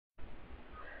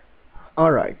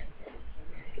Alright,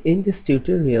 in this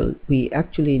tutorial we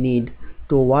actually need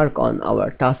to work on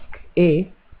our task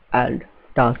A and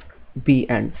task B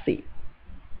and C.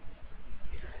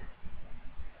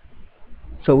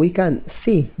 So we can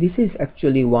see this is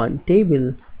actually one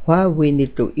table where we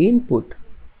need to input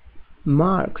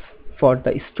marks for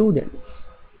the students.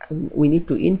 And we need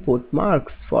to input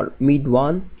marks for mid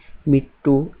 1, mid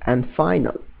 2 and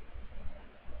final.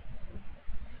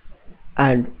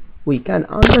 And we can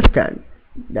understand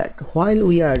that while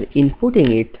we are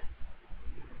inputting it,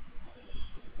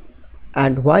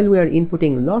 and while we are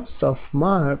inputting lots of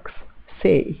marks,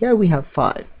 say here we have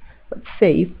 5, but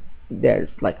say if there's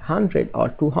like 100 or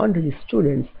 200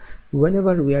 students,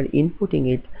 whenever we are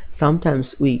inputting it, sometimes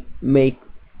we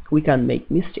can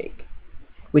make mistake.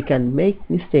 We can make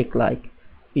mistake like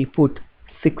we put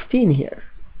 16 here,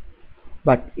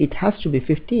 but it has to be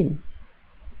 15.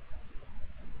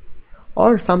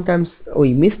 Or sometimes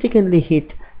we mistakenly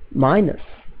hit minus,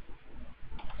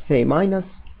 say minus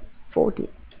 40.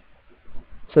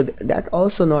 So that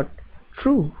also not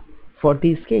true for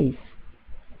this case.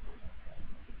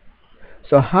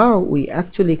 So how we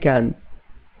actually can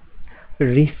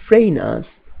refrain us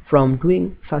from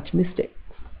doing such mistakes?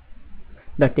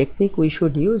 The technique we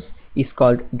should use is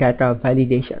called data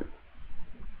validation.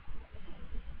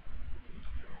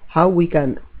 How we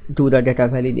can do the data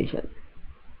validation?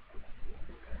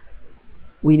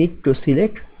 We need to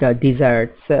select the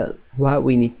desired cell where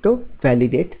we need to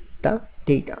validate the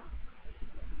data.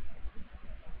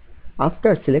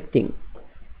 After selecting,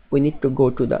 we need to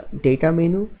go to the data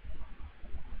menu.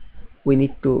 We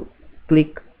need to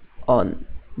click on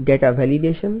data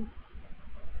validation.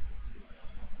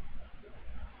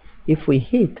 If we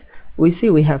hit, we see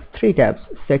we have 3 tabs: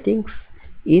 settings,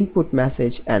 input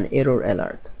message and error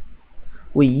alert.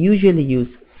 We usually use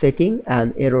setting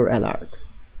and error alert.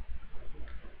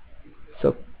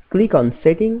 So click on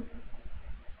setting.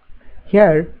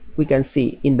 Here we can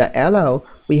see in the allow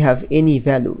we have any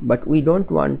value, but we don't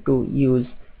want to use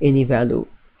any value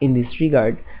in this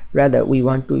regard. Rather we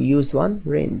want to use one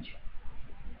range.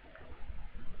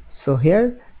 So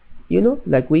here,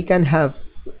 like we can have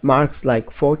marks like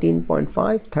 14.5,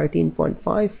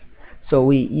 13.5, so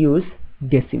we use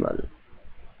decimal.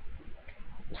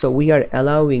 So we are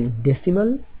allowing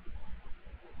decimal,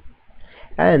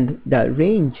 and the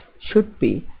range should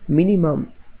be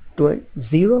minimum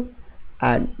 0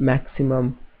 and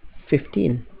maximum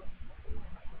 15.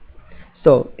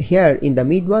 So here in the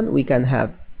mid one we can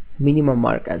have minimum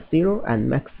mark as 0 and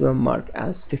maximum mark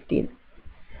as 15.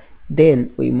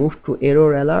 Then we move to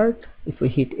error alert. If we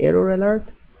hit error alert,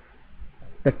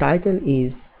 the title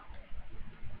is,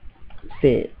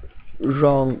 say,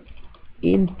 wrong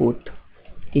input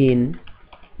in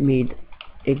mid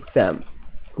exam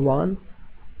 1.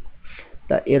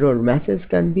 The error message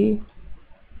can be,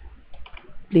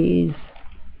 please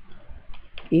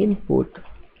input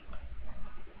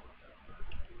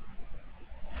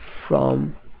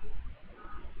from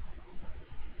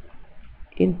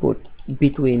input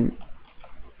between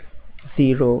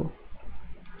 0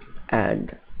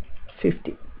 and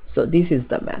 50. So this is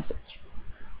the message.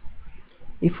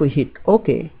 If we hit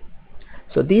OK,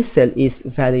 so this cell is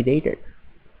validated.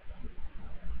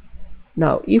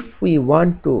 Now if we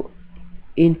want to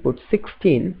input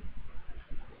 16,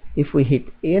 if we hit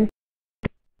enter,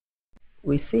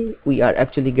 we see we are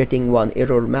actually getting one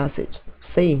error message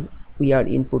saying we are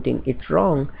inputting it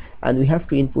wrong and we have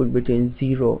to input between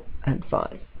 0 and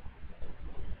 5.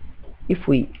 If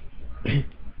we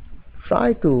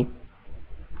try to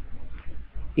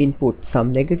input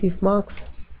some negative marks,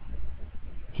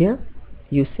 here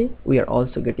you see we are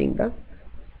also getting the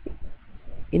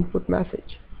input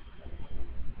message.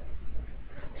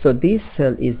 So this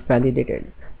cell is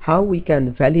validated. How we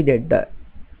can validate the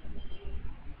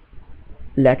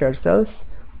latter cells?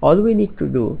 All we need to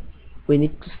do, we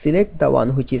need to select the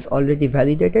one which is already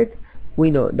validated. We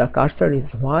know the cursor is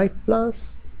white plus.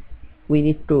 We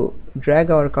need to drag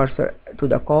our cursor to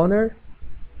the corner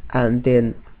and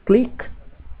then click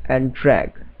and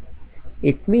drag.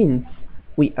 It means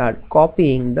we are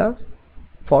copying the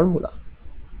formula.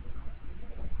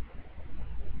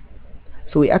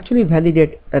 So we actually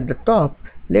validate at the top.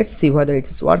 Let's see whether it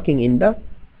is working in the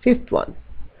 5th one.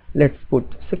 Let's put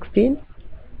 16.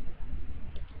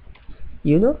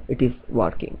 It is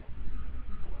working.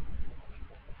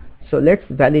 So let's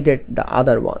validate the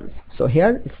other ones. So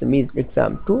here it's mid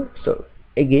exam 2. So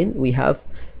again we have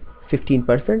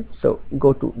 15%. So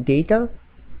go to data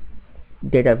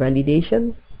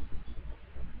validation,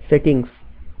 settings,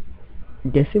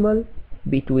 decimal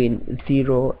between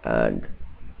 0 and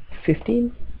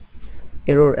 15,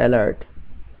 error alert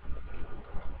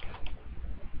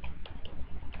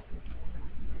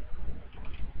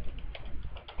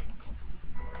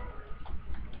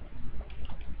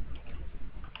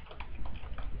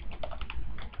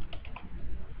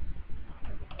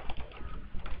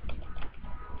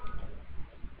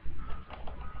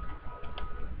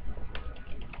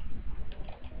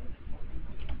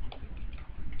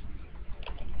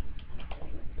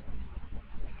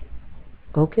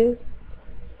Okay,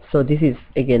 so this is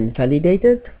again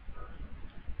validated.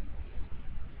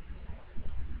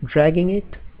 Dragging it,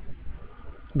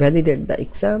 validate the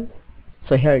exam.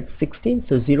 So here it's 16,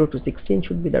 so 0 to 16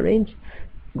 should be the range.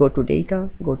 Go to data,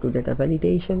 go to data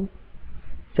validation,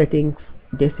 settings,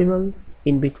 decimal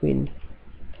in between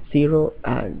 0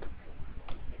 and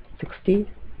 60,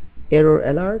 error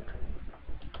alert.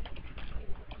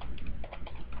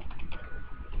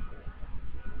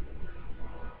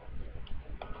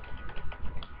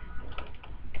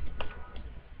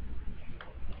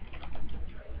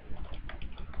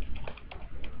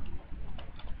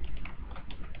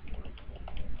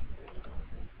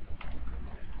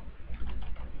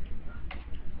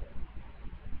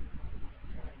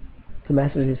 The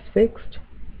message is fixed.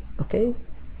 Okay,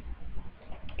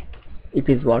 it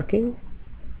is working.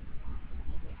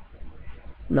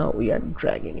 Now we are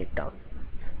dragging it down.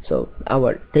 So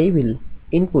our table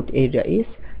input area is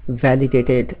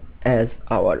validated as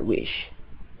our wish.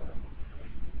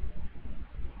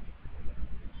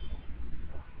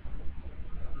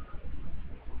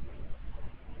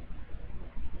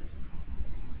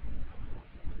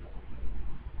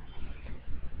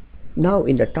 Now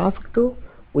in the task 2,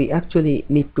 we actually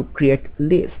need to create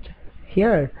list.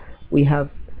 Here we have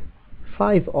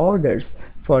 5 orders.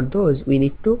 For those we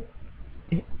need to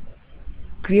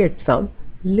create some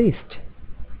list.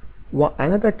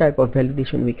 Another type of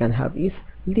validation we can have is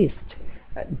list.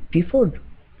 Before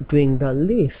doing the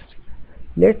list,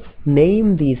 let's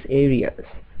name these areas.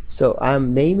 So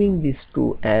I'm naming these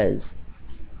two as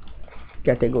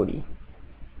category.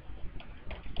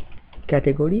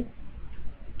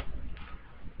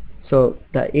 So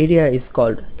the area is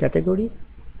called category.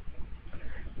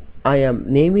 I am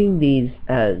naming these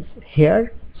as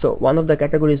here. So one of the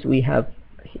categories we have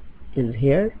is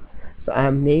here. So I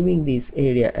am naming this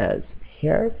area as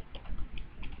here,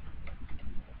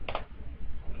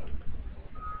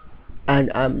 and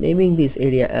I'm naming this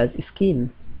area as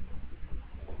skin.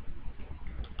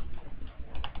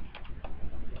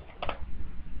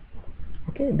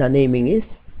 Okay, the naming is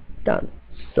done.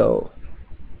 So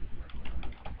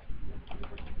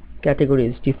category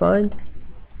is defined,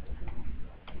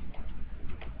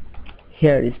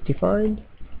 here is defined,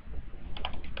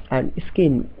 and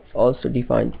skin is also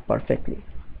defined perfectly.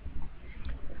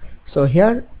 So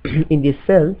here in this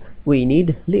cell we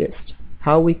need list.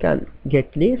 How we can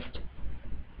get list?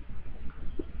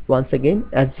 Once again,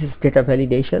 as this is data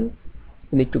validation,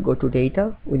 we need to go to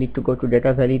data, we need to go to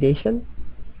data validation.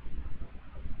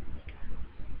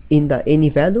 In the any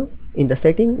value, in the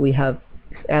setting we have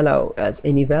allow as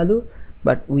any value,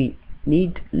 but we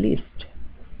need list.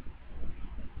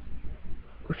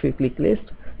 If we click list,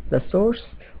 the source,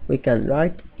 we can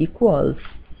write equals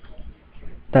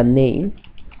the name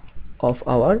of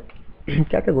our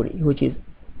category, which is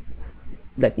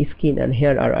like skin, and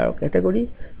here are our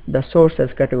category, the source as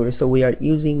category, so we are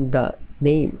using the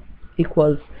name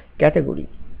equals category.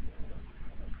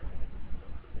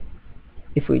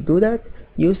 If we do that,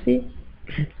 you see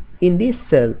in this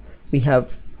cell we have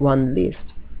one list.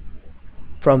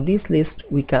 From this list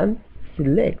we can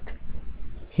select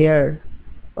hair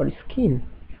or skin,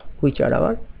 which are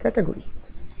our category.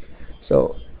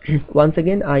 So once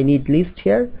again I need list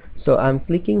here, so I'm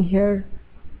clicking here,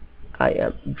 I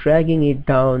am dragging it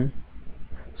down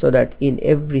so that in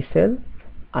every cell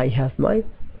I have my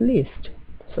list.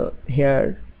 So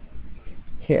hair,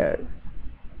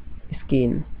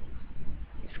 skin,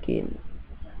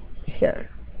 hair.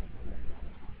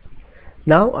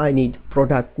 Now I need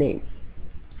product name,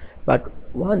 but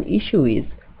one issue is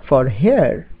for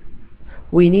hair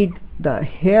we need the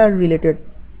hair related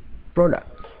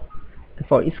products.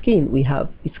 For skin we have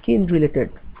skin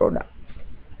related products.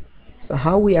 So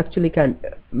how we actually can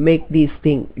make this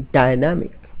thing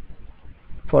dynamic?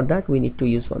 For that we need to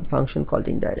use one function called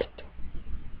indirect.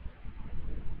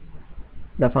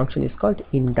 The function is called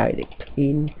indirect.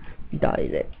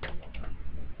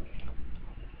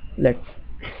 Let's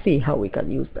see how we can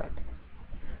use that.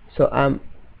 So I'm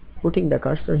putting the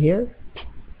cursor here,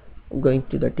 going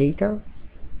to the data.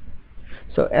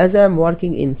 So as I'm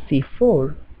working in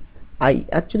C4, I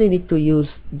actually need to use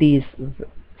this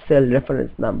cell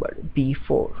reference number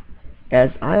B4.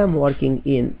 As I am working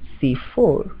in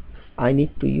C4, I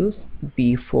need to use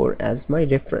B4 as my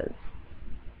reference.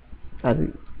 I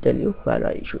will tell you where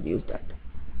I should use that.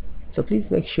 So please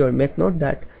make note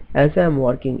that as I am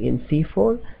working in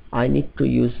C4, I need to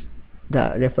use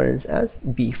the reference as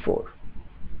B4.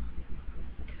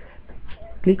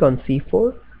 Click on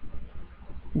C4,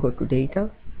 go to data,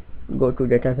 go to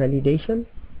data validation.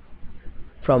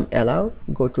 From allow,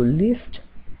 go to list.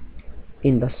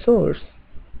 In the source,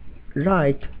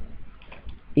 write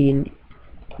in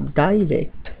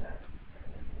direct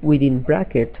within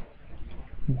bracket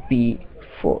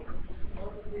b4,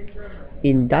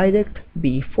 in direct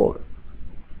b4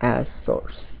 as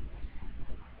source.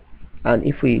 And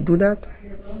if we do that,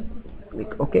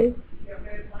 click OK.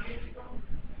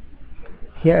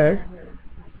 Here,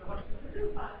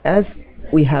 as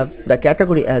we have the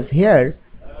category as hair,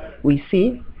 we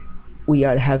see we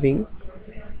are having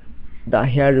the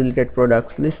hair related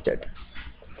products listed.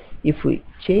 If we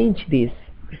change this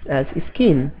as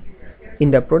skin,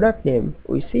 in the product name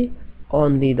we see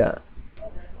only the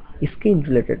skin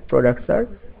related products are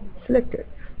selected.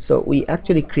 So we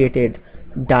actually created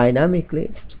dynamic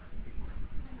list.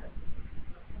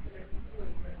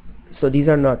 So these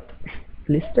are not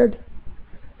listed.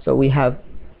 So we have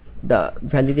the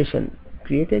validation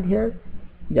created here.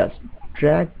 Just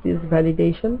drag this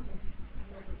validation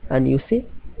and you see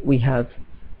we have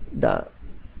the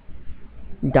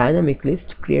dynamic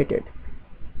list created.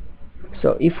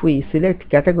 So if we select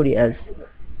category as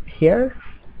hair,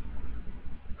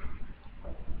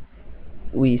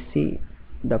 we see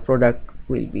the product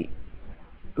will be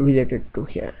related to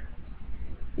hair.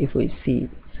 If we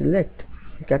select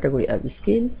category as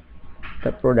skin,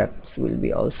 the products will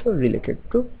be also related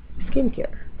to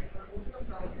skincare.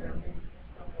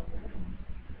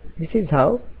 This is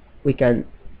how we can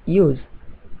use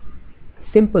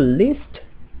simple list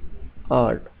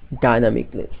or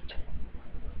dynamic list.